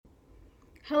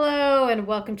Hello and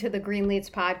welcome to the Green Leads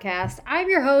Podcast. I'm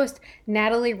your host,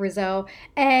 Natalie Rizzo,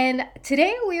 and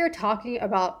today we are talking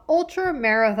about ultra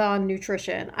marathon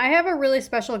nutrition. I have a really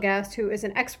special guest who is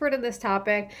an expert in this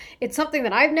topic. It's something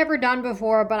that I've never done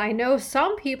before, but I know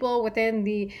some people within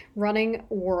the running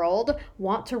world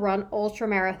want to run ultra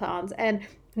marathons, and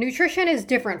nutrition is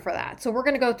different for that. So we're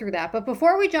going to go through that. But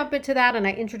before we jump into that and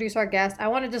I introduce our guest, I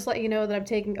want to just let you know that I'm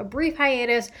taking a brief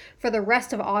hiatus for the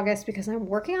rest of August because I'm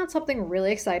working on something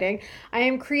really exciting. I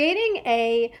am creating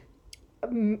a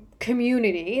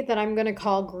community that I'm going to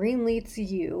call Green Leads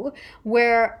U,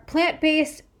 where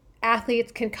plant-based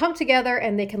athletes can come together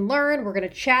and they can learn. We're going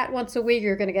to chat once a week.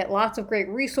 You're going to get lots of great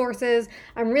resources.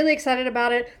 I'm really excited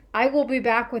about it. I will be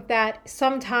back with that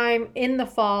sometime in the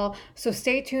fall, so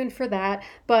stay tuned for that.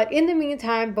 But in the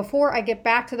meantime, before I get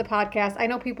back to the podcast, I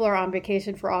know people are on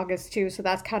vacation for August too, so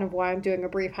that's kind of why I'm doing a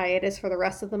brief hiatus for the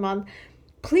rest of the month.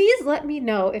 Please let me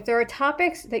know if there are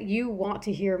topics that you want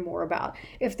to hear more about.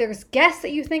 If there's guests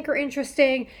that you think are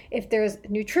interesting, if there's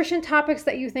nutrition topics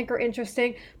that you think are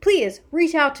interesting, please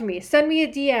reach out to me. Send me a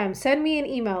DM, send me an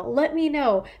email. Let me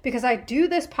know because I do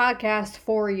this podcast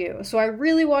for you. So I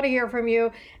really want to hear from you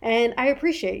and I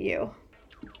appreciate you.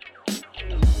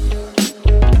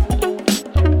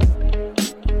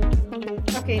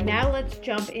 Okay, now let's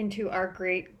jump into our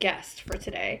great guest for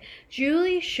today.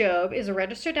 Julie Shobe is a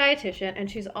registered dietitian and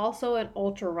she's also an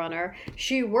ultra runner.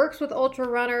 She works with ultra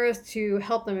runners to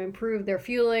help them improve their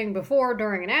fueling before,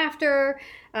 during, and after.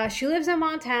 She lives in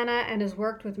Montana and has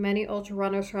worked with many ultra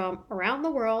runners from around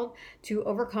the world to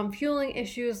overcome fueling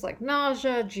issues like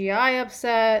nausea, GI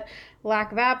upset,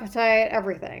 lack of appetite,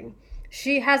 everything.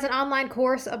 She has an online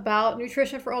course about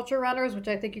nutrition for ultra runners, which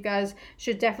I think you guys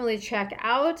should definitely check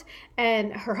out.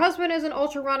 And her husband is an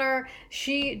ultra runner.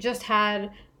 She just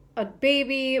had a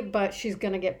baby, but she's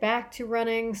going to get back to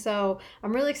running. So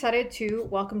I'm really excited to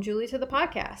welcome Julie to the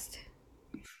podcast.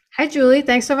 Hi, Julie.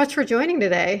 Thanks so much for joining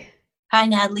today. Hi,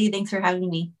 Natalie. Thanks for having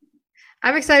me.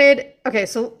 I'm excited. Okay,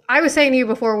 so I was saying to you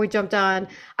before we jumped on,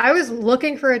 I was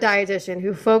looking for a dietitian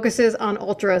who focuses on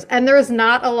ultras, and there's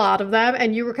not a lot of them.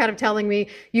 And you were kind of telling me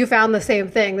you found the same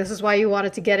thing. This is why you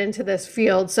wanted to get into this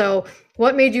field. So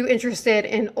what made you interested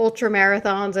in ultra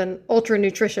marathons and ultra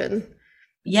nutrition?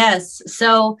 Yes.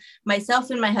 So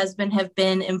myself and my husband have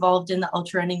been involved in the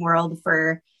ultra running world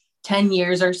for 10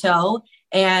 years or so,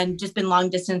 and just been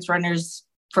long distance runners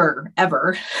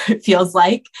forever, it feels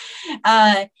like.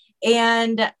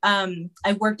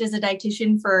 I worked as a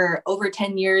dietitian for over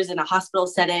 10 years in a hospital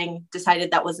setting,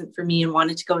 decided that wasn't for me and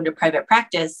wanted to go into private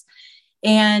practice,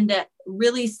 and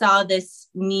really saw this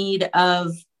need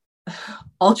of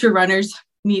ultra runners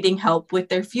needing help with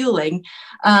their fueling.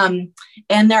 And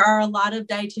there are a lot of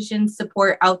dietitian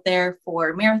support out there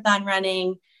for marathon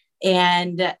running,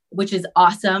 and which is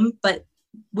awesome. But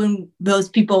when those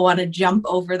people want to jump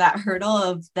over that hurdle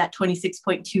of that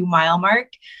 26.2 mile mark,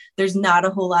 there's not a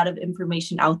whole lot of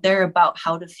information out there about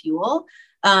how to fuel.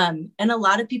 And a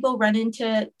lot of people run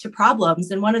into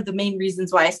problems. And one of the main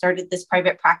reasons why I started this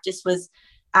private practice was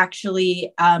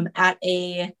actually at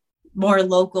a more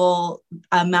local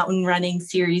mountain running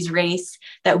series race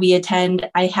that we attend.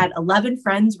 I had 11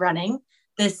 friends running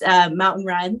this mountain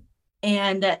run,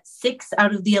 and 6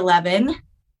 out of the 11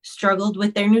 struggled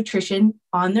with their nutrition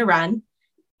on the run.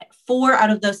 4 out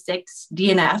of those 6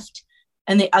 DNF'd,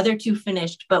 and the other 2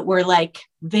 finished, but were like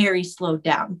very slowed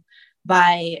down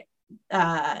by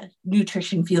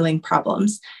nutrition fueling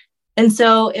problems. And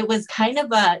so it was kind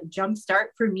of a jump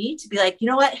start for me to be like, you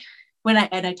know what,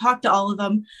 I talked to all of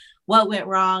them, what went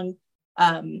wrong?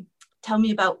 Tell me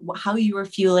about how you were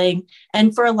fueling.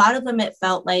 And for a lot of them, it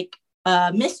felt like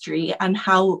a mystery on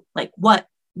how, like what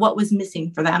was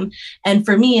missing for them. And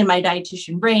for me, in my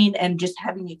dietitian brain, and just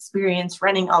having experience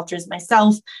running ultras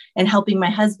myself and helping my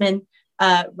husband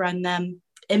run them,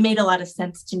 it made a lot of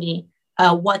sense to me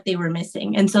what they were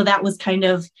missing. And so that was kind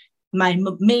of my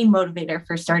main motivator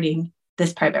for starting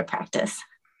this private practice.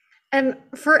 And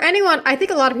for anyone, I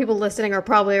think a lot of people listening are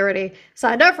probably already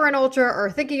signed up for an ultra or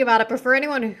thinking about it. But for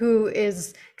anyone who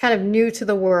is kind of new to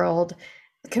the world,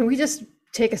 can we just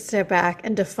take a step back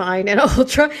and define an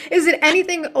ultra? Is it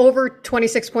anything over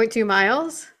 26.2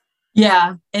 miles?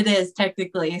 Yeah, it is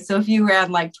technically. So if you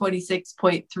ran like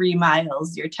 26.3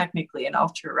 miles, you're technically an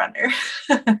ultra runner.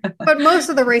 But most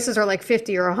of the races are like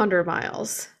 50 or 100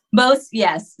 miles. Most,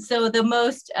 yes. So the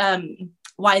most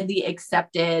widely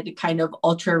accepted kind of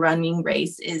ultra running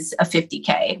race is a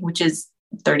 50K, which is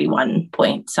 31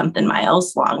 point something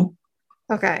miles long.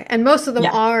 Okay. And most of them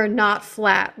are not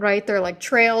flat, right? They're like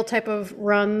trail type of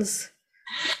runs.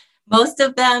 Most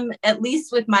of them, at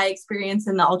least with my experience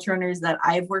in the ultra runners that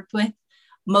I've worked with,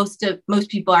 most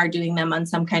people are doing them on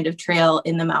some kind of trail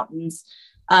in the mountains.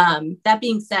 That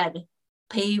being said,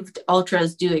 paved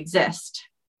ultras do exist.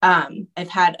 I've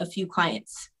had a few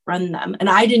clients run them, and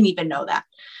I didn't even know that.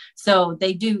 So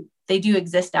they do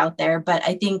exist out there, but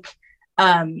I think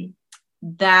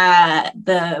that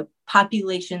the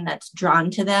population that's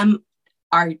drawn to them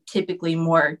are typically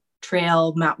more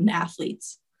trail mountain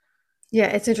athletes. Yeah,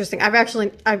 it's interesting.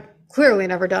 I've clearly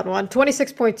never done one.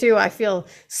 26.2, I feel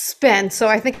spent, so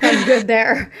I think I'm good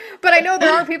there. But I know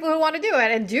there are people who want to do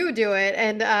it and do it.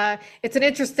 And it's an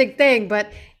interesting thing,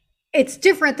 but it's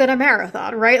different than a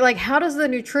marathon, right? Like, how does the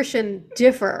nutrition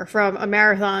differ from a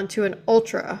marathon to an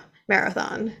ultra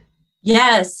marathon?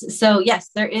 Yes. So yes,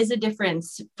 there is a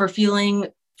difference for fueling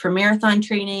for marathon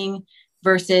training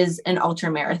versus an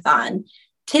ultra marathon.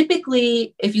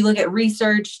 Typically, if you look at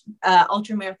research,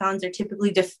 ultra marathons are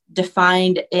typically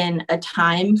defined in a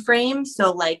time frame.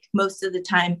 So like most of the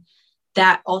time,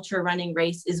 that ultra running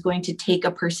race is going to take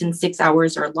a person 6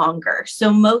 hours or longer.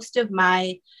 So most of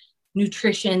my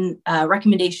nutrition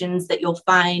recommendations that you'll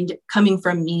find coming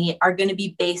from me are going to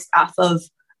be based off of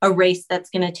a race that's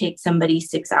going to take somebody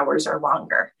 6 hours or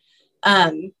longer.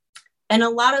 And a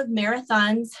lot of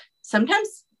marathons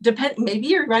sometimes maybe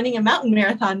you're running a mountain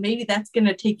marathon, maybe that's going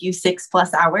to take you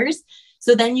 6+ hours.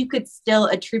 So then you could still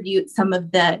attribute some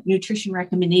of the nutrition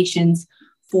recommendations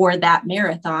for that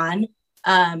marathon,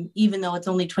 even though it's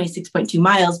only 26.2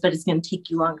 miles, but it's going to take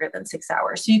you longer than 6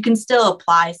 hours. So you can still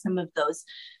apply some of those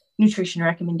nutrition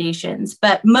recommendations,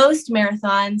 but most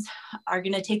marathons are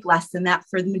going to take less than that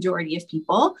for the majority of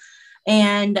people.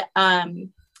 And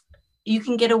you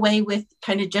can get away with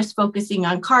kind of just focusing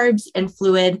on carbs and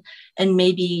fluid, and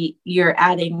maybe you're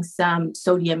adding some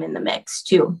sodium in the mix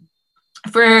too.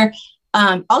 For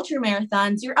ultra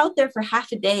marathons, you're out there for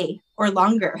half a day or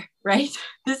longer, right?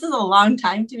 This is a long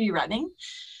time to be running.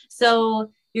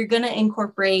 So you're going to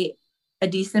incorporate a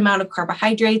decent amount of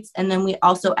carbohydrates. And then we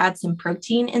also add some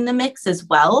protein in the mix as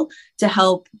well to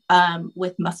help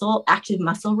with active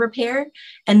muscle repair.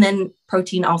 And then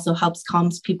protein also helps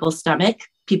calms people's stomach.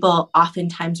 People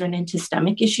oftentimes run into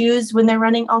stomach issues when they're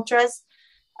running ultras.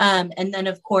 And then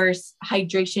of course,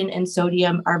 hydration and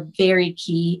sodium are very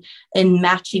key in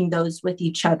matching those with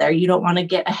each other. You don't want to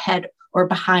get ahead or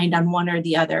behind on one or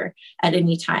the other at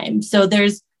any time. So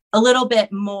there's a little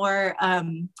bit more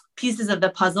pieces of the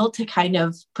puzzle to kind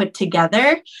of put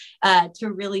together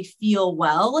to really feel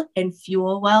well and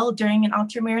fuel well during an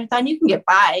ultra marathon. You can get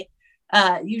by.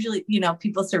 Usually,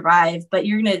 people survive, but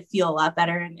you're going to feel a lot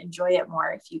better and enjoy it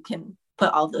more if you can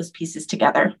put all those pieces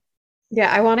together.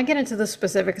 Yeah, I want to get into the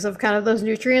specifics of kind of those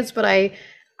nutrients, but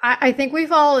I think we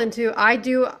fall into, I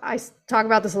talk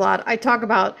about this a lot. I talk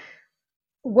about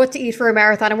what to eat for a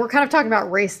marathon, and we're kind of talking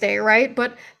about race day, right?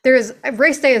 But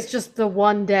race day is just the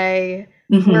one day,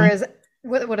 whereas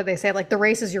what do they say? Like the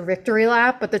race is your victory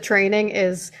lap, but the training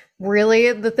is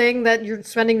really the thing that you're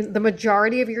spending the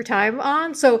majority of your time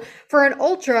on. So for an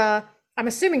ultra, I'm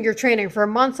assuming you're training for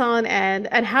months on end.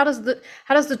 And how does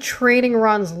the training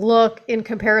runs look in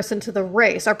comparison to the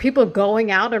race? Are people going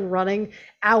out and running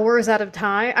hours at a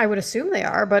time? I would assume they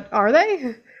are, but are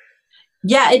they?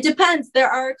 Yeah, it depends. There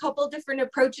are a couple different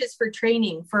approaches for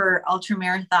training for ultra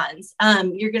marathons.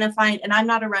 You're going to find, and I'm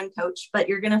not a run coach, but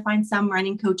you're going to find some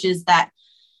running coaches that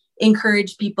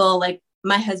encourage people. Like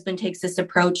my husband takes this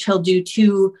approach. He'll do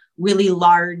 2 really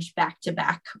large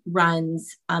back-to-back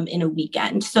runs in a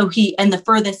weekend. So the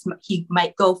furthest he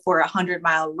might go for a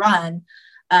 100-mile run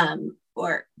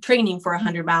or training for a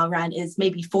 100-mile run is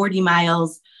maybe 40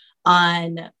 miles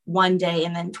on one day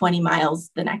and then 20 miles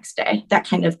the next day, that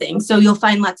kind of thing. So you'll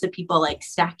find lots of people like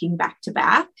stacking back to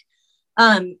back.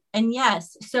 And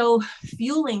yes, so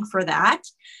fueling for that.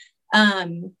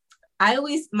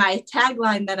 My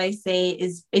tagline that I say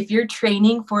is, if you're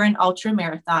training for an ultra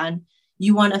marathon,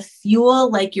 you want to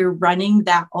fuel like you're running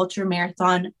that ultra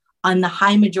marathon on the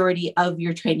high majority of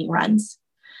your training runs.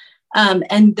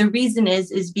 And the reason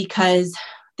is because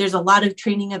there's a lot of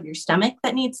training of your stomach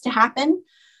that needs to happen,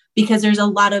 because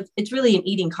it's really an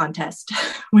eating contest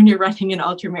when you're running an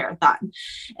ultra marathon.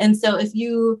 And so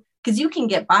because you can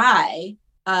get by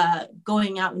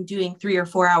going out and doing 3 or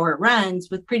 4 hour runs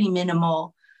with pretty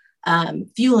minimal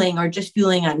fueling, or just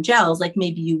fueling on gels, like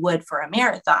maybe you would for a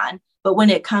marathon. But when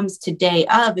it comes to day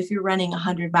of, if you're running a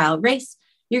 100-mile race,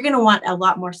 you're going to want a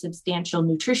lot more substantial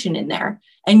nutrition in there.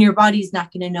 And your body's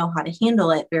not going to know how to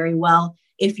handle it very well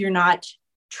if you're not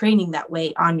training that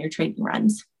way on your training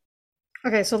runs.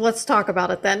 Okay, so let's talk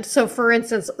about it then. So for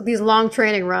instance, these long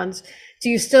training runs, do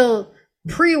you still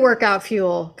pre-workout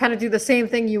fuel, kind of do the same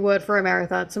thing you would for a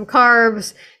marathon? Some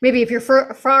carbs, maybe if you're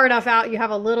far enough out, you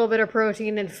have a little bit of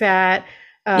protein and fat,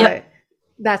 Yep.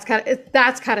 That's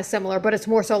kind of similar, but it's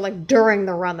more so like during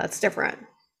the run that's different.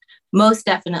 Most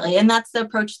definitely. And that's the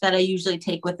approach that I usually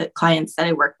take with the clients that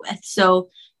I work with. So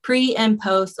pre and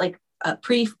post, like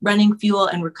pre-running fuel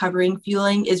and recovering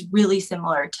fueling is really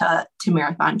similar to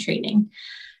marathon training.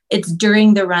 It's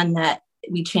during the run that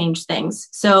we change things.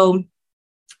 So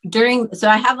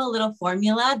I have a little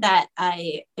formula that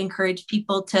I encourage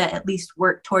people to at least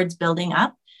work towards building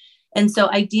up. And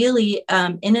so ideally,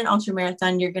 in an ultra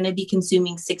marathon, you're going to be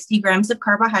consuming 60 grams of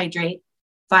carbohydrate,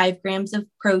 5 grams of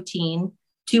protein,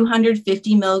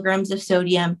 250 milligrams of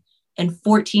sodium, and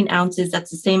 14 ounces.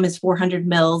 That's the same as 400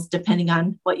 mils, depending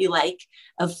on what you like,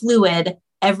 of fluid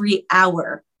every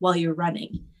hour while you're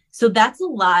running. So that's a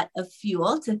lot of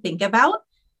fuel to think about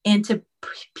and to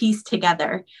piece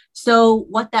together. So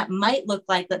what that might look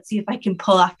like, let's see if I can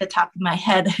pull off the top of my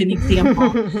head an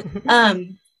example.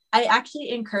 I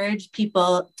actually encourage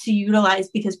people to utilize,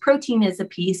 because protein is a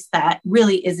piece that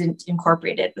really isn't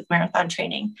incorporated with marathon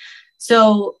training.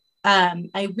 So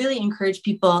I really encourage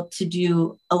people to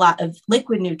do a lot of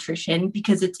liquid nutrition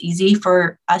because it's easy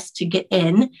for us to get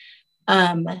in,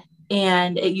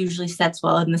 and it usually sets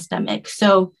well in the stomach.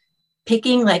 So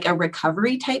picking like a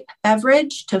recovery type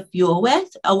beverage to fuel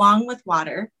with, along with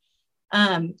water,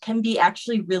 can be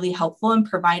actually really helpful in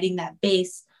providing that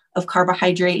base of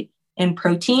carbohydrate and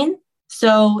protein.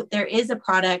 So there is a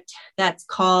product that's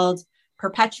called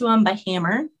Perpetuum by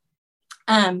Hammer.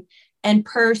 And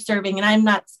per serving, and I'm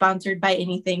not sponsored by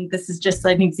anything, this is just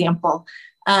an example.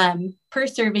 Per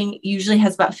serving usually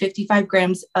has about 55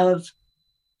 grams of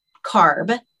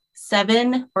carb,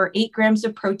 7 or 8 grams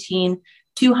of protein,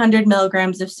 200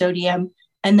 milligrams of sodium,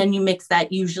 and then you mix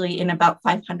that usually in about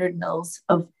 500 mils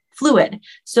of fluid.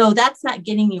 So that's not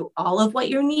getting you all of what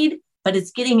you need, but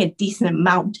it's getting a decent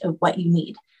amount of what you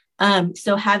need.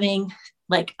 So having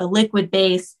like a liquid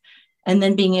base and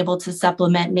then being able to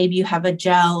supplement, maybe you have a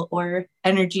gel or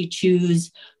energy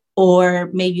chews, or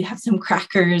maybe you have some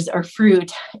crackers or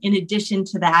fruit in addition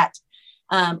to that,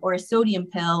 or a sodium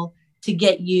pill to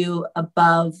get you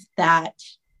above that,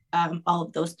 all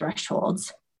of those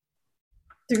thresholds.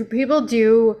 Do people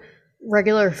do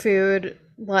regular food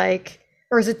like,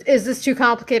 or is this too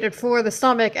complicated for the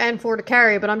stomach and for to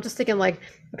carry? But I'm just thinking like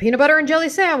a peanut butter and jelly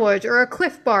sandwich or a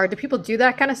Cliff Bar. Do people do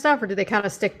that kind of stuff, or do they kind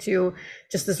of stick to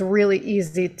just this really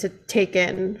easy to take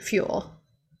in fuel?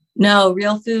 No,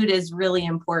 real food is really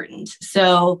important.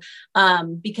 So,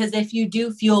 because if you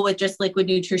do fuel with just liquid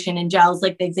nutrition and gels,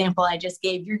 like the example I just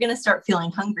gave, you're going to start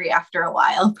feeling hungry after a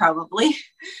while, probably.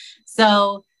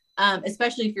 So,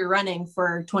 especially if you're running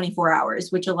for 24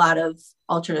 hours, which a lot of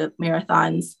ultra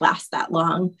marathons last that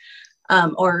long,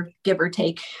 or give or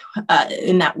take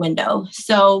in that window.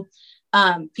 So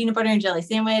peanut butter and jelly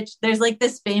sandwich, there's like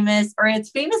this famous, or it's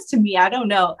famous to me, I don't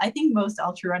know, I think most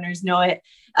ultra runners know it.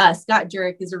 Scott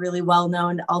Jurek is a really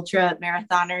well-known ultra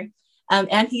marathoner,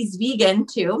 and he's vegan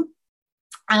too.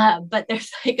 But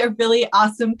there's like a really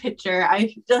awesome picture.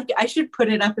 I feel like I should put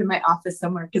it up in my office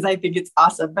somewhere because I think it's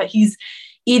awesome. But he's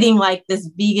eating like this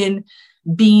vegan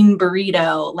bean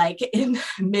burrito, like in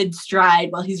mid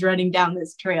stride while he's running down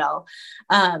this trail.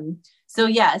 So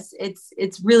yes,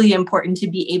 it's really important to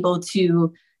be able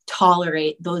to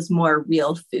tolerate those more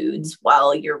real foods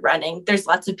while you're running. There's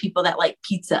lots of people that like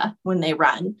pizza when they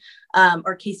run,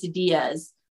 or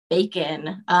quesadillas.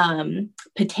 Bacon,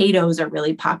 potatoes are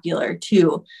really popular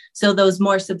too. So those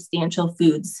more substantial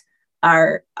foods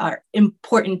are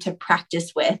important to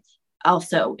practice with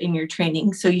also in your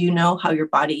training, so you know how your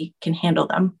body can handle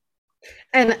them.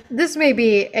 And this may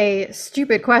be a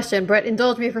stupid question, but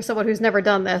indulge me for someone who's never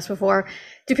done this before.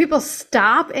 Do people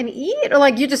stop and eat? Or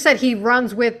like you just said, he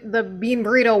runs with the bean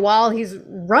burrito while he's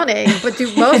running, but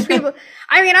do most people,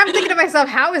 I mean, I'm thinking to myself,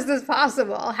 how is this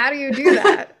possible? How do you do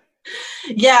that?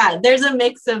 Yeah, there's a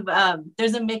mix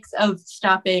of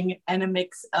stopping and a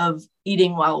mix of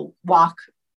eating while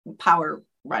power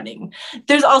running.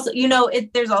 There's also,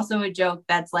 there's also a joke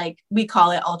that's like, we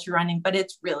call it ultra running, but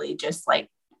it's really just like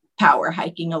power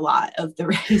hiking a lot of the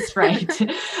race, right?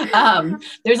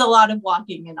 There's a lot of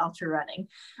walking in ultra running.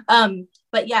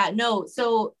 But yeah, no,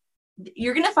 so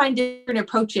you're going to find different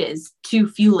approaches to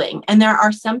fueling. And there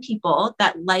are some people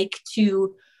that like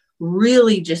to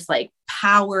really just like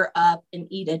power up and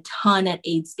eat a ton at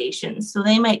aid stations. So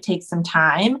they might take some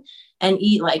time and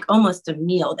eat like almost a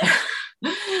meal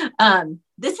there.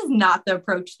 This is not the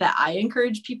approach that I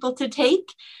encourage people to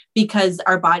take, because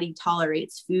our body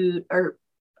tolerates food, or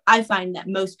I find that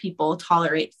most people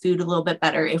tolerate food a little bit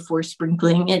better if we're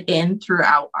sprinkling it in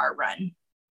throughout our run.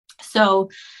 So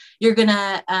you're going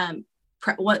to,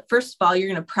 first of all, you're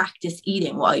going to practice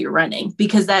eating while you're running,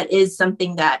 because that is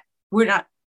something that we're not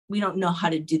don't know how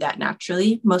to do that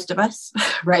naturally, most of us,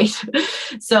 right?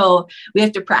 So we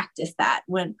have to practice that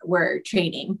when we're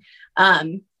training.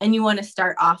 And you want to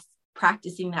start off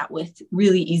practicing that with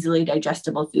really easily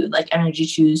digestible food like energy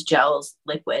chews, gels,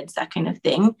 liquids, that kind of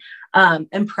thing,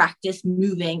 and practice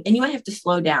moving. And you might have to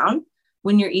slow down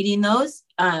when you're eating those,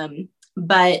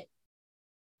 but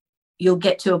you'll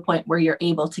get to a point where you're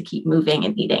able to keep moving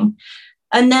and eating.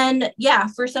 And then, yeah,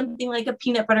 for something like a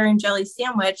peanut butter and jelly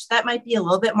sandwich, that might be a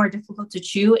little bit more difficult to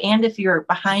chew. And if you're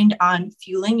behind on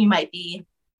fueling, you might be,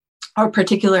 or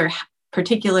particularly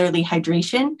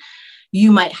hydration,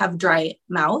 you might have dry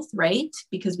mouth, right?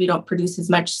 Because we don't produce as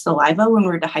much saliva when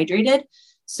we're dehydrated.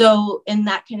 So in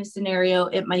that kind of scenario,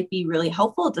 it might be really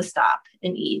helpful to stop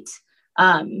and eat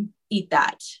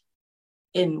that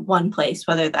in one place,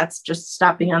 whether that's just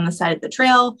stopping on the side of the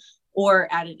trail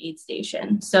or at an aid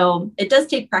station. So it does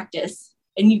take practice,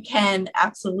 and you can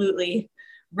absolutely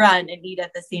run and eat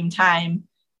at the same time.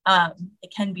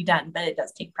 It can be done, but it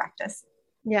does take practice.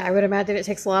 Yeah, I would imagine it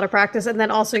takes a lot of practice. And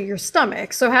then also your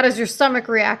stomach. So how does your stomach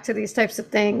react to these types of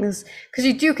things? Because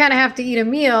you do kind of have to eat a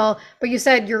meal, but you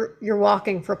said you're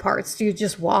walking for parts. Do you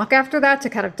just walk after that to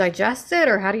kind of digest it,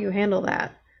 or how do you handle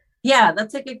that? Yeah,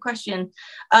 that's a good question.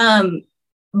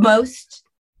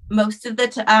 Most of the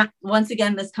time, once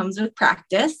again, this comes with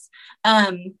practice.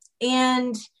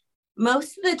 And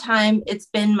most of the time, it's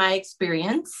been my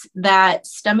experience that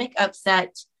stomach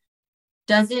upset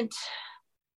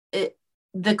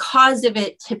the cause of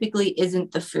it typically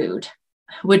isn't the food,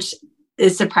 which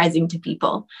is surprising to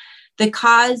people. The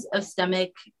cause of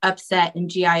stomach upset and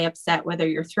GI upset, whether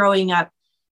you're throwing up,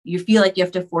 you feel like you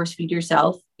have to force feed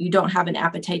yourself, you don't have an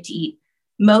appetite to eat,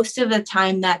 most of the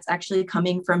time that's actually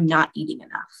coming from not eating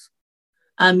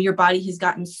enough. Your body has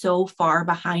gotten so far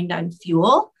behind on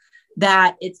fuel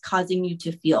that it's causing you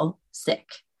to feel sick.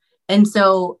 And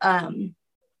so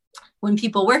when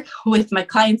people work with my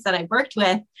clients that I've worked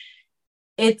with,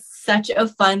 it's such a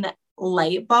fun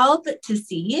light bulb to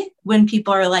see when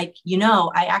people are like,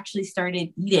 I actually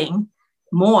started eating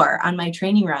more on my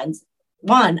training runs.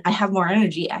 One, I have more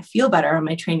energy. I feel better on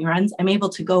my training runs. I'm able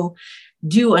to go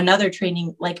do another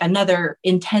training, like another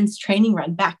intense training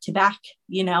run back to back,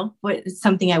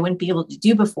 something I wouldn't be able to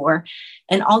do before.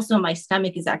 And also my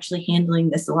stomach is actually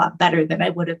handling this a lot better than I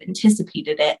would have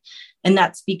anticipated it. And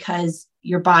that's because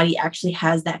your body actually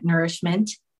has that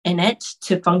nourishment in it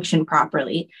to function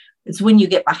properly. It's when you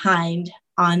get behind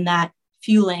on that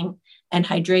fueling and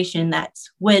hydration,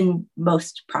 that's when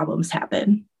most problems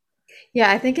happen. Yeah,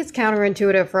 I think it's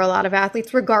counterintuitive for a lot of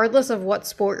athletes, regardless of what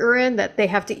sport you're in, that they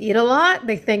have to eat a lot.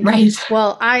 They think, right,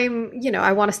 well, I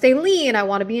want to stay lean. I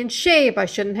want to be in shape. I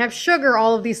shouldn't have sugar,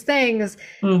 all of these things.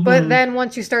 Mm-hmm. But then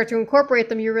once you start to incorporate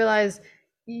them, you realize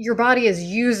your body is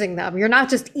using them. You're not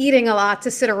just eating a lot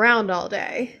to sit around all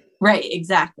day. Right,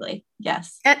 exactly.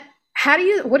 Yes. And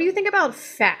what do you think about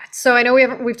fat? So I know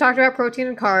we've talked about protein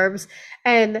and carbs,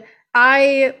 and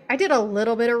I did a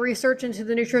little bit of research into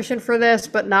the nutrition for this,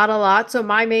 but not a lot. So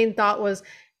my main thought was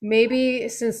maybe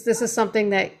since this is something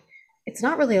that it's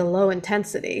not really a low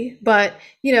intensity, but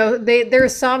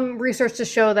there's some research to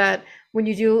show that when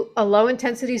you do a low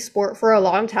intensity sport for a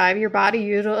long time, your body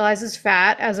utilizes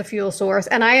fat as a fuel source.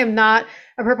 And I am not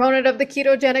a proponent of the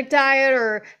ketogenic diet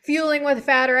or fueling with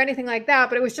fat or anything like that,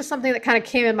 but it was just something that kind of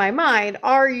came in my mind.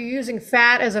 Are you using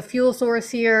fat as a fuel source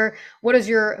here? What is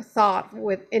your thought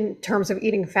in terms of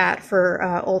eating fat for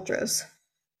ultras?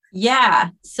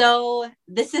 Yeah, so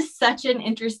this is such an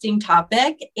interesting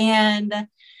topic, and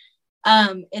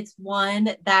it's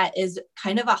one that is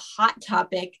kind of a hot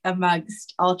topic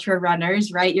amongst ultra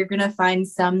runners, right? You're going to find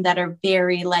some that are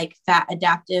very like fat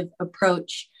adaptive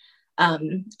approach,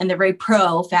 and they're very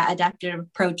pro fat adaptive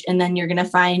approach. And then you're going to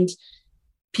find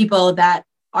people that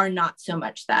are not so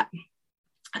much that.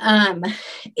 And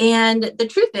the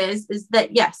truth is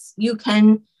that yes, you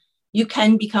can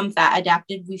become fat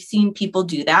adapted. We've seen people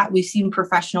do that. We've seen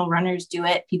professional runners do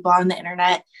it, people on the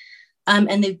internet,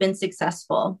 and they've been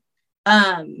successful.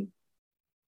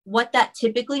 What that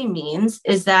typically means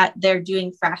is that they're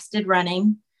doing fasted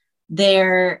running.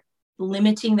 They're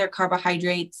limiting their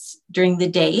carbohydrates during the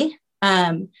day,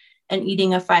 and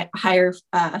eating a higher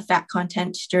fat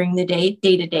content during the day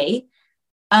to day.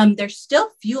 They're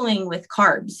still fueling with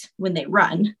carbs when they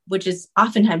run, which is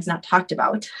oftentimes not talked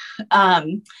about.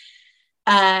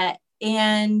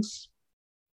 And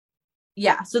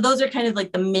yeah, so those are kind of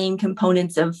like the main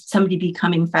components of somebody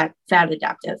becoming fat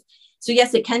adaptive. So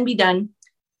yes, it can be done.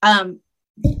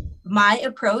 My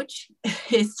approach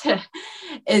is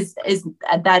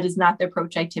that is not the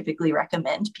approach I typically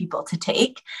recommend people to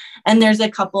take. And there's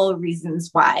a couple of reasons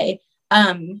why.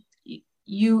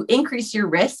 you increase your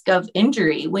risk of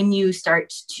injury when you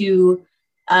start to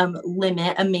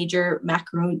limit a major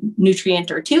macronutrient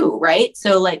or two, right?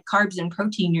 So like carbs and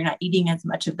protein, you're not eating as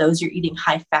much of those, you're eating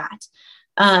high fat.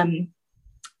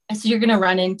 So you're going to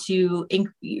run into,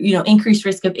 increased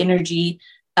risk of injury.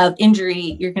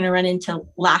 You're going to run into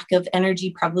lack of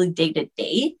energy, probably day to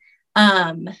day.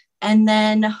 And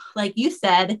then, like you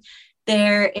said,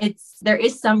 there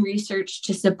is some research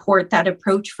to support that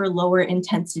approach for lower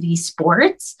intensity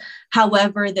sports.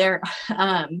 However,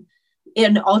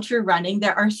 in ultra running,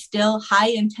 there are still high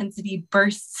intensity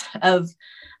bursts of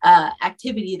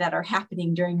activity that are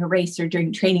happening during a race or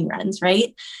during training runs,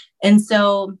 right? And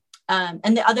so,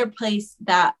 and the other place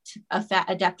that a fat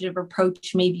adaptive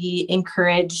approach may be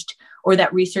encouraged or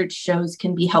that research shows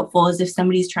can be helpful is if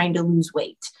somebody's trying to lose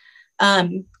weight.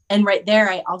 And right there,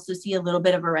 I also see a little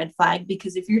bit of a red flag,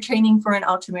 because if you're training for an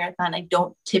ultra marathon, I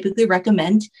don't typically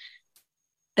recommend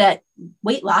that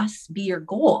weight loss be your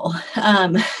goal.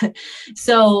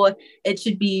 So it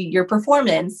should be your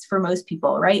performance for most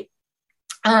people, right?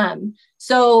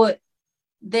 So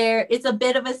there is a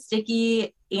bit of a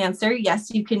sticky answer. Yes,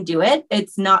 you can do it.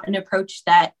 It's not an approach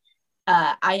that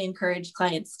I encourage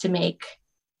clients to make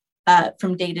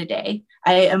from day to day.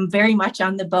 I am very much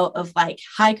on the boat of like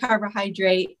high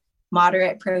carbohydrate,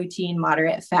 moderate protein,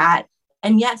 moderate fat.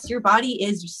 And yes, your body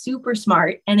is super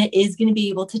smart and it is going to be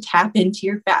able to tap into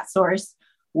your fat source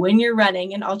when you're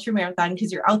running an ultra marathon,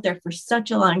 because you're out there for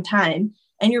such a long time,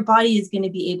 and your body is going to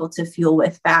be able to fuel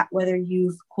with fat, whether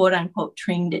you've quote unquote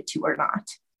trained it to or not.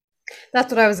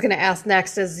 That's what I was going to ask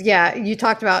next is, yeah, you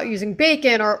talked about using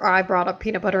bacon or I brought up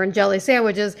peanut butter and jelly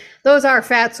sandwiches. Those are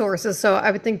fat sources. So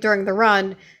I would think during the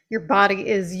run, your body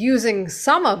is using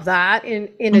some of that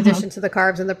in addition to the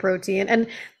carbs and the protein.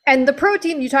 And the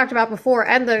protein you talked about before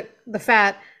and the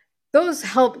fat, those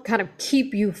help kind of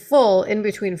keep you full in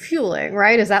between fueling,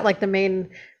 right? Is that like the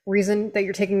main reason that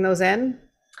you're taking those in?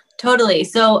 Totally.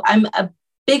 So I'm a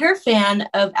bigger fan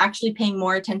of actually paying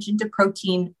more attention to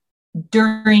protein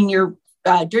during your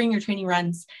training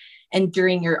runs and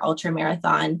during your ultra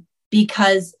marathon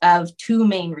because of two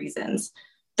main reasons.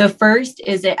 The first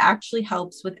is it actually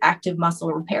helps with active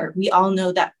muscle repair. We all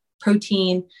know that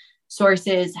protein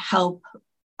sources help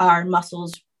our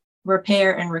muscles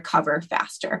repair and recover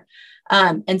faster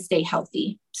and stay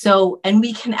healthy. So, and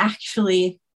we can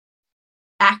actually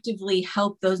actively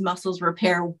help those muscles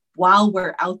repair while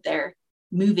we're out there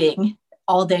moving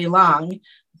all day long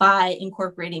by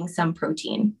incorporating some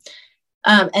protein.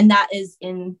 And that is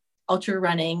in ultra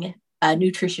running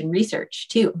nutrition research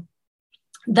too.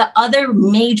 The other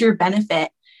major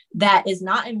benefit that is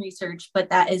not in research,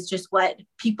 but that is just what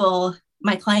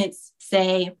my clients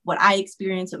say, what I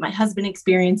experience, what my husband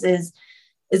experiences,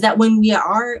 is that when we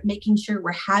are making sure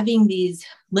we're having these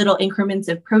little increments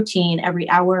of protein every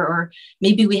hour, or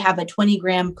maybe we have a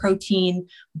 20-gram protein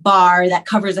bar that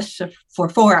covers us for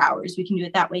 4 hours, we can do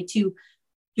it that way too.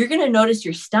 You're going to notice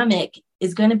your stomach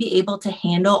is going to be able to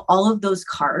handle all of those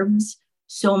carbs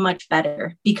so much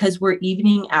better because we're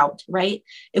evening out, right?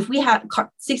 If we have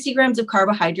 60 grams of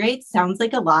carbohydrates, sounds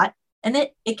like a lot, and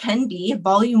it can be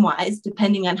volume wise,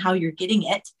 depending on how you're getting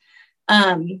it.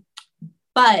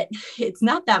 But it's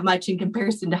not that much in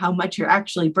comparison to how much you're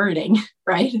actually burning,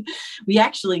 right? We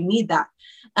actually need that.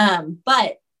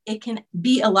 But it can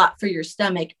be a lot for your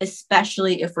stomach,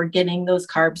 especially if we're getting those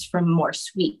carbs from more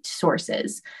sweet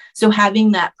sources. So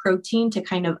having that protein to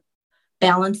kind of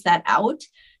balance that out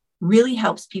really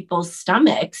helps people's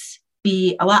stomachs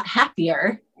be a lot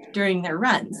happier during their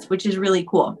runs, which is really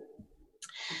cool.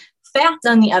 Fats,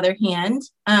 on the other hand,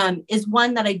 is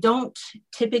one that I don't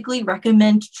typically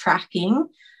recommend tracking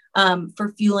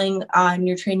for fueling on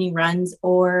your training runs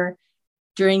or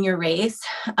during your race,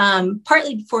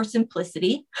 partly for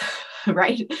simplicity,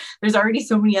 right? There's already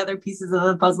so many other pieces of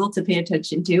the puzzle to pay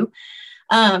attention to.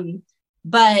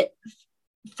 But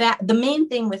fat, the main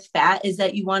thing with fat is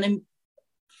that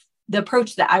the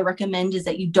approach that I recommend is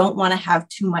that you don't want to have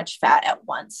too much fat at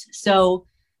once. So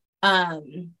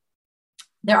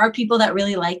there are people that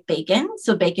really like bacon.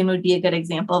 So bacon would be a good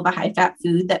example of a high fat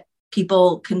food that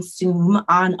people consume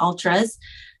on ultras.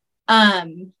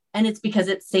 And it's because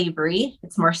it's savory,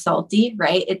 it's more salty,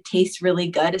 right? It tastes really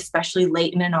good, especially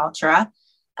late in an ultra.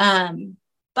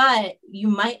 But you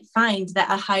might find that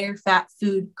a higher fat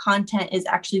food content is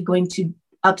actually going to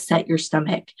upset your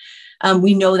stomach.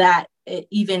 We know that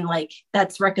even like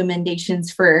that's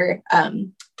recommendations for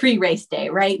pre-race day,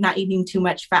 right? Not eating too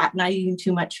much fat, not eating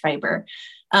too much fiber.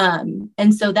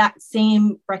 And so that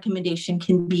same recommendation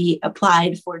can be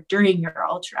applied for during your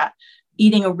ultra.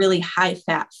 Eating a really high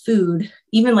fat food,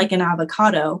 even like an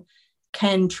avocado,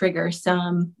 can trigger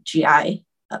some GI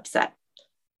upset.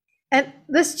 And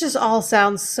this just all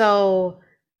sounds so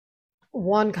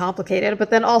one complicated, but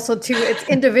then also two,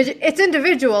 it's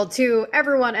individual to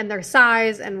everyone and their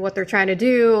size and what they're trying to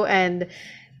do. And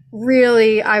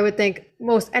really, I would think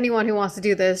most anyone who wants to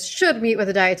do this should meet with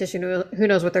a dietitian who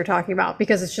knows what they're talking about,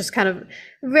 because it's just kind of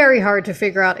very hard to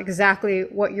figure out exactly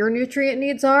what your nutrient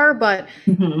needs are. But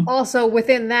also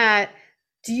within that,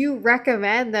 do you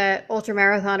recommend that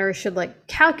ultramarathoners should like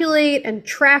calculate and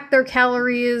track their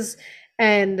calories?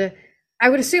 And I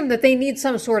would assume that they need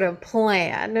some sort of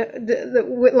plan,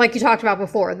 like you talked about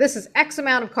before. This is X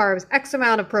amount of carbs, X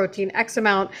amount of protein, X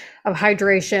amount of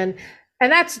hydration.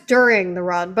 And that's during the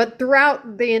run, but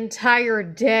throughout the entire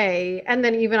day, and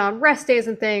then even on rest days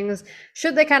and things,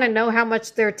 should they kind of know how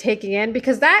much they're taking in?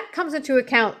 Because that comes into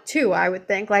account too, I would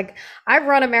think. Like, I've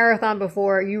run a marathon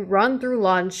before. You run through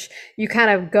lunch, you kind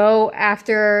of go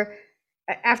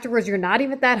afterwards, you're not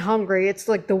even that hungry. It's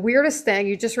like the weirdest thing.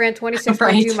 You just ran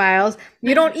 26.2 miles.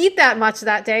 You don't eat that much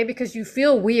that day because you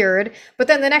feel weird, but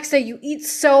then the next day you eat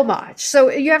so much. So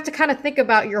you have to kind of think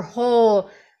about your whole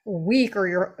week or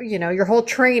your whole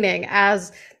training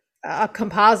as a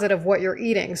composite of what you're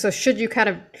eating. So should you kind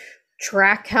of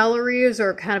track calories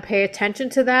or kind of pay attention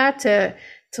to that to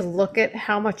look at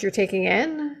how much you're taking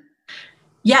in?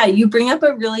 Yeah, you bring up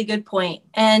a really good point.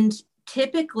 And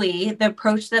typically the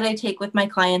approach that I take with my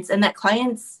clients, and that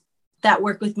clients that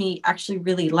work with me actually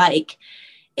really like,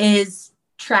 is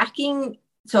tracking.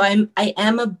 So I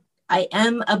am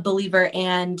a believer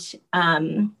and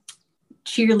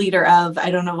cheerleader of,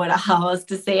 I don't know how else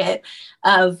to say it,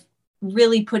 of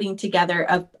really putting together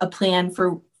a plan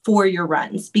for your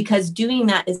runs, because doing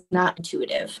that is not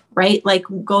intuitive, right? Like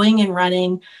going and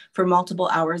running for multiple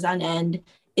hours on end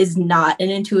is not an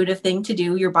intuitive thing to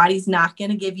do. Your body's not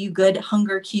going to give you good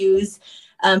hunger cues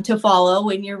to follow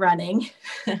when you're running.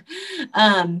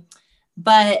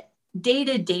 But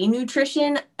day-to-day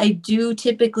nutrition, I do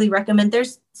typically recommend.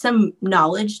 There's some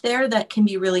knowledge there that can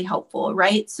be really helpful,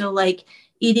 right? So like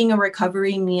eating a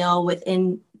recovery meal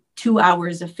within 2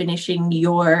 hours of finishing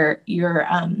your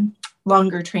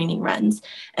longer training runs,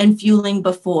 and fueling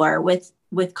before with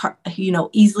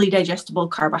easily digestible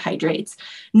carbohydrates.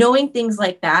 Knowing things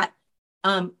like that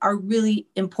are really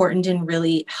important and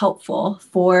really helpful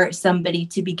for somebody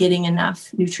to be getting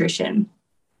enough nutrition.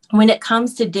 When it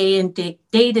comes to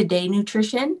day-to-day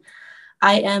nutrition,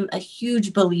 I am a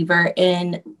huge believer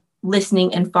in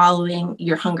listening and following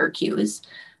your hunger cues,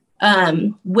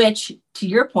 which, to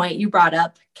your point, you brought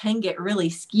up, can get really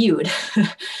skewed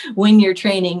when you're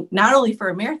training, not only for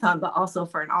a marathon, but also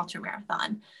for an ultra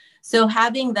marathon. So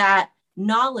having that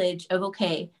knowledge of,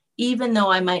 okay, even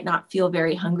though I might not feel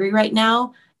very hungry right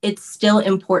now, it's still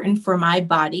important for my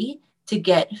body to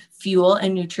get fuel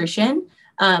and nutrition,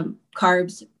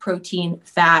 carbs, protein,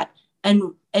 fat,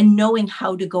 and knowing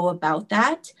how to go about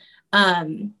that,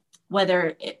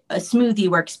 whether a smoothie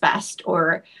works best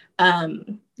or,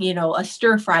 a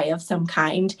stir fry of some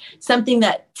kind, something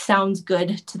that sounds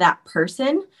good to that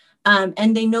person.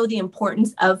 And they know the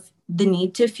importance of the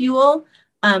need to fuel.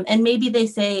 And maybe they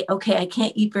say, okay, I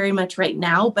can't eat very much right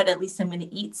now, but at least I'm going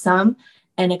to eat some.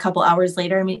 And a couple hours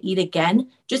later, I'm going to eat again.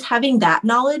 Just having that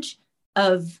knowledge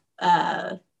of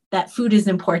that food is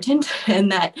important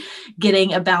and that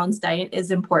getting a balanced diet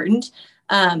is important.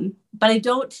 But I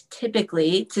don't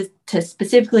typically, to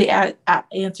specifically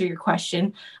answer your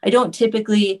question, I don't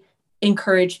typically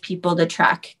encourage people to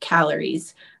track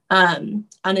calories on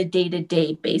a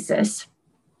day-to-day basis.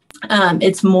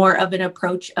 It's more of an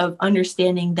approach of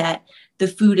understanding that the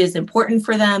food is important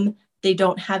for them. They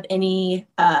don't have any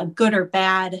good or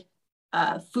bad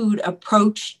food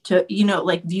approach to,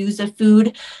 like views of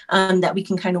food, that we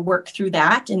can kind of work through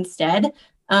that instead.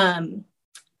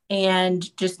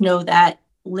 And just know that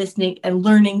listening and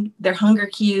learning their hunger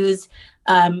cues,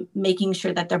 making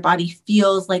sure that their body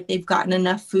feels like they've gotten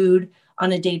enough food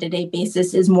on a day-to-day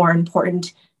basis is more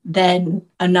important than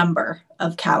a number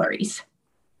of calories.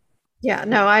 Yeah,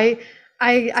 no, I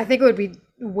think it would be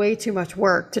way too much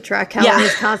work to track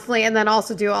calories constantly and then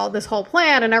also do all this whole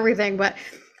plan and everything. But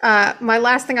my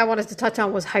last thing I wanted to touch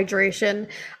on was hydration.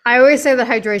 I always say that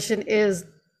hydration is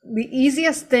the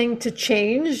easiest thing to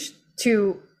change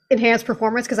to enhance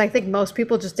performance, because I think most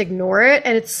people just ignore it,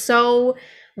 and it's so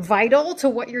vital to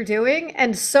what you're doing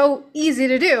and so easy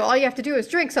to do. All you have to do is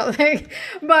drink something.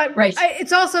 But right.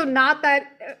 It's also not that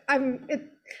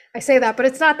I say that, but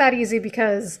it's not that easy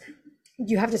because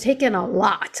you have to take in a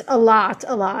lot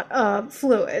of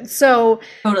fluid. So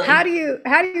totally. How do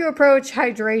you approach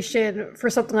hydration for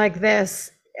something like this?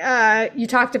 You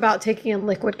talked about taking in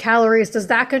liquid calories. Does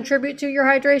that contribute to your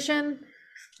hydration?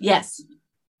 Yes,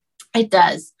 it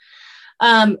does.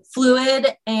 Fluid,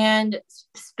 and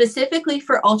specifically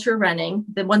for ultra running,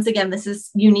 then once again, this is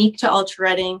unique to ultra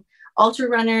running. Ultra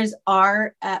runners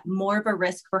are at more of a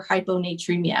risk for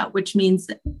hyponatremia, which means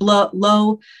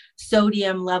low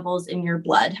sodium levels in your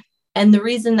blood. And the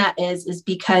reason that is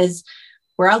because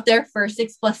we're out there for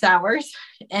 6+ hours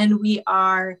and we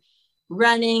are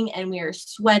running and we are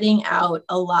sweating out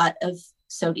a lot of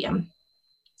sodium.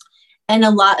 And a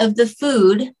lot of the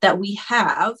food that we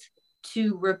have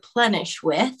to replenish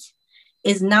with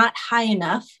is not high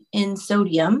enough in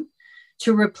sodium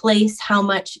to replace how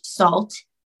much salt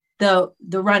the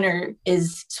runner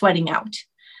is sweating out.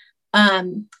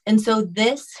 And so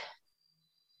this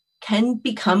can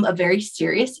become a very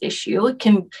serious issue. It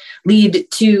can lead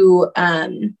to, I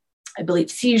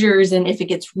believe, seizures. And if it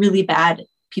gets really bad,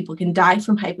 people can die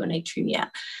from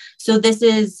hyponatremia. So this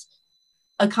is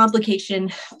a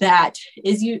complication that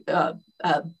is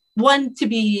one to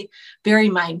be very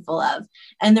mindful of.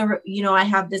 And I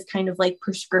have this kind of like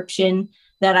prescription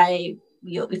that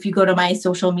if you go to my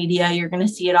social media, you're going to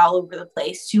see it all over the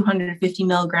place, 250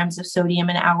 milligrams of sodium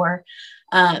an hour,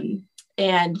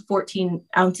 and 14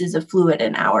 ounces of fluid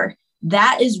an hour.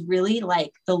 That is really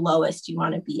like the lowest you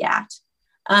want to be at.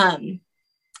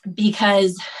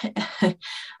 Because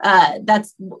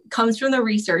that's comes from the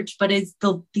research, but it's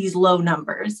these low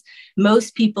numbers.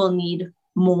 Most people need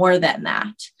more than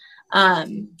that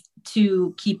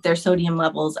to keep their sodium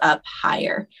levels up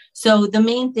higher. So the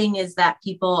main thing is that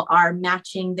people are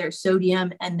matching their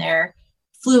sodium and their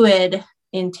fluid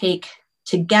intake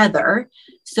together,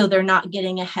 so they're not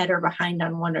getting ahead or behind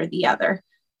on one or the other.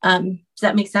 Does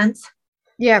that make sense?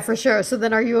 Yeah, for sure. So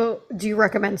then do you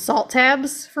recommend salt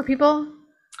tabs for people?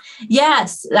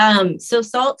 Yes. So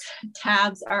salt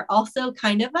tabs are also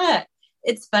kind of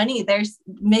it's funny. There's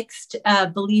mixed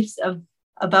beliefs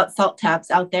about salt tabs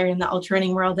out there in the ultra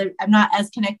running world. I'm not as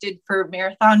connected for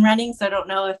marathon running, so I don't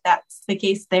know if that's the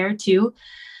case there too.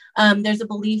 There's a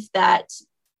belief that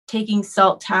taking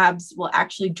salt tabs will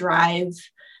actually drive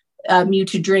you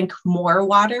to drink more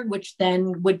water, which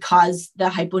then would cause the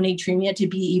hyponatremia to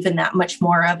be even that much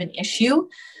more of an issue.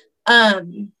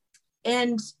 And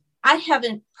I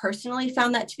haven't personally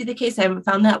found that to be the case. I haven't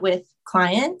found that with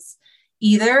clients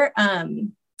either.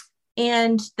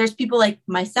 And there's people like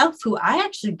myself who I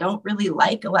actually don't really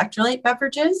like electrolyte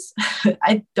beverages.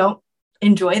 I don't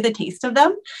enjoy the taste of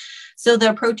them. So the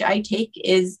approach I take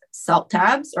is salt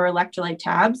tabs or electrolyte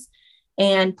tabs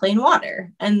and plain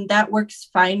water. And that works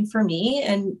fine for me.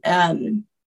 And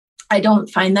I don't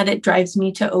find that it drives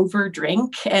me to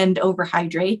overdrink and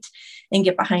overhydrate and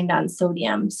get behind on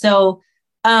sodium. So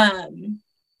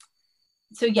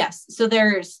yes, so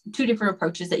there's two different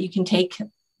approaches that you can take.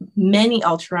 Many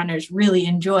ultra runners really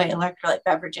enjoy electrolyte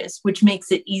beverages, which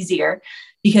makes it easier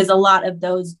because a lot of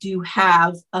those do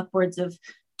have upwards of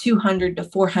 200 to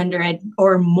 400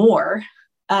 or more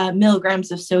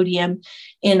milligrams of sodium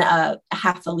in a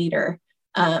half a liter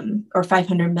or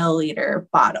 500 milliliter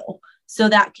bottle. So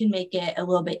that can make it a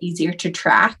little bit easier to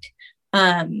track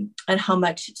and how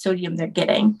much sodium they're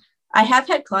getting. I have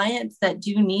had clients that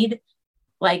do need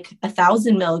like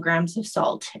 1,000 milligrams of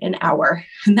salt an hour.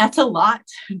 And that's a lot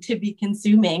to be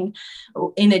consuming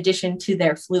in addition to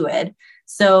their fluid.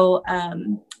 So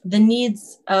the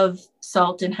needs of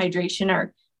salt and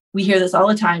hydration we hear this all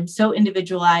the time, so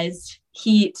individualized.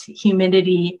 Heat,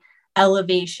 humidity,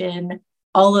 elevation,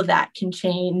 all of that can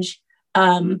change.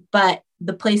 But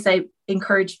the place I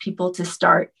encourage people to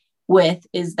start with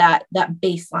is that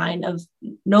baseline of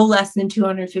no less than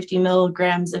 250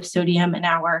 milligrams of sodium an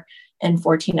hour and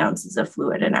 14 ounces of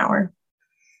fluid an hour.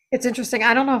 It's interesting.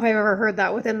 I don't know if I've ever heard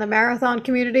that within the marathon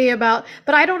community but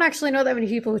I don't actually know that many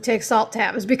people who take salt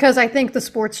tabs because I think the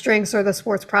sports drinks or the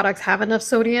sports products have enough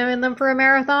sodium in them for a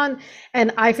marathon.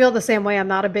 And I feel the same way. I'm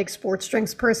not a big sports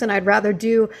drinks person. I'd rather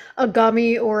do a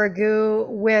gummy or a goo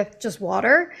with just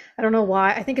water. I don't know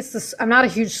why. I think it's this. I'm not a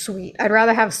huge sweet. I'd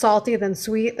rather have salty than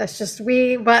sweet. That's just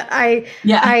me. But I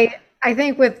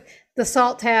think with the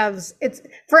salt tabs, it's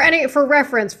for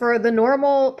reference, for the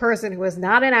normal person who is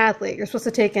not an athlete, you're supposed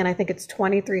to take in, I think it's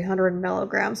 2,300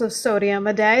 milligrams of sodium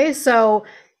a day. So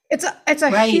it's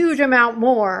a right. Huge amount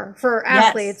more for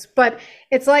athletes, yes. But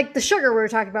it's like the sugar we were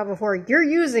talking about before. You're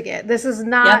using it. This is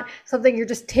not something you're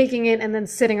just taking in and then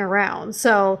sitting around.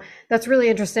 So that's really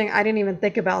interesting. I didn't even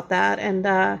think about that. And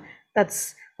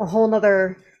that's a whole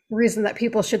nother reason that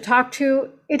people should talk to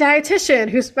a dietitian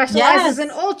who specializes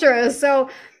in ultras. So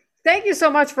thank you so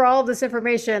much for all of this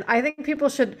information. I think people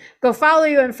should go follow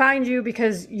you and find you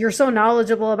because you're so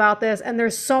knowledgeable about this. And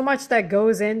there's so much that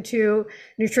goes into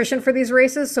nutrition for these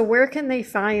races. So where can they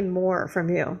find more from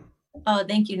you? Oh,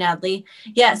 thank you, Natalie.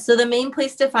 Yeah, so the main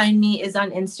place to find me is on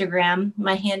Instagram.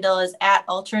 My handle is at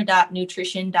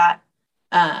ultra.nutrition.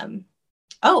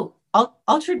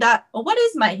 What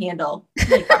is my handle? Oh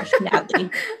my gosh, Natalie.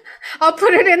 I'll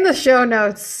put it in the show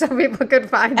notes so people can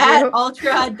find At you.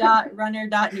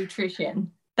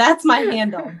 ultra.runner.nutrition. That's my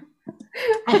handle.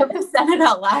 I haven't said it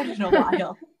out loud in a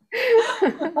while.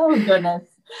 Oh goodness.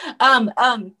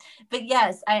 But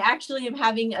yes, I actually am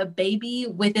having a baby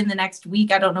within the next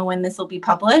week. I don't know when this will be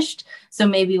published, so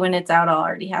maybe when it's out, I'll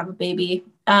already have a baby.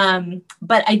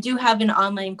 But I do have an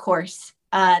online course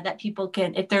that people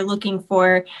can, if they're looking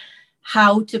for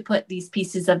how to put these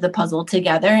pieces of the puzzle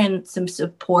together and some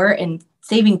support and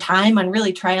saving time on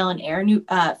really trial and error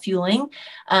fueling,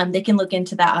 they can look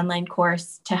into that online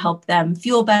course to help them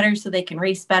fuel better so they can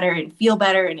race better and feel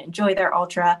better and enjoy their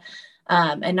ultra,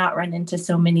 and not run into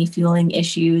so many fueling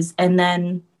issues. And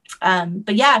then,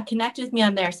 but yeah, connect with me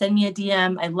on there. Send me a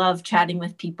DM. I love chatting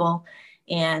with people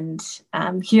and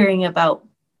hearing about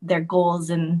their goals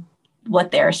and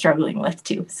what they're struggling with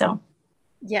too. So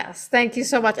Yes, thank you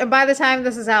so much. And by the time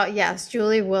this is out, yes,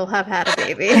 Julie will have had a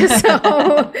baby. So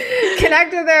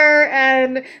connect with her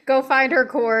and go find her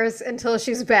course until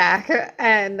she's back.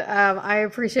 And I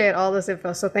appreciate all this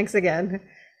info. So thanks again.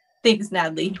 thanks,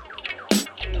 Natalie.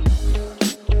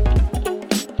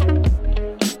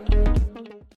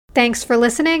 Thanks for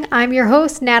listening. I'm your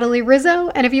host, Natalie Rizzo.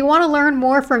 And if you want to learn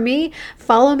more from me,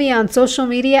 follow me on social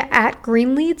media at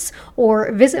Greenleats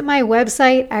or visit my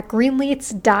website at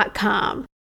greenleats.com.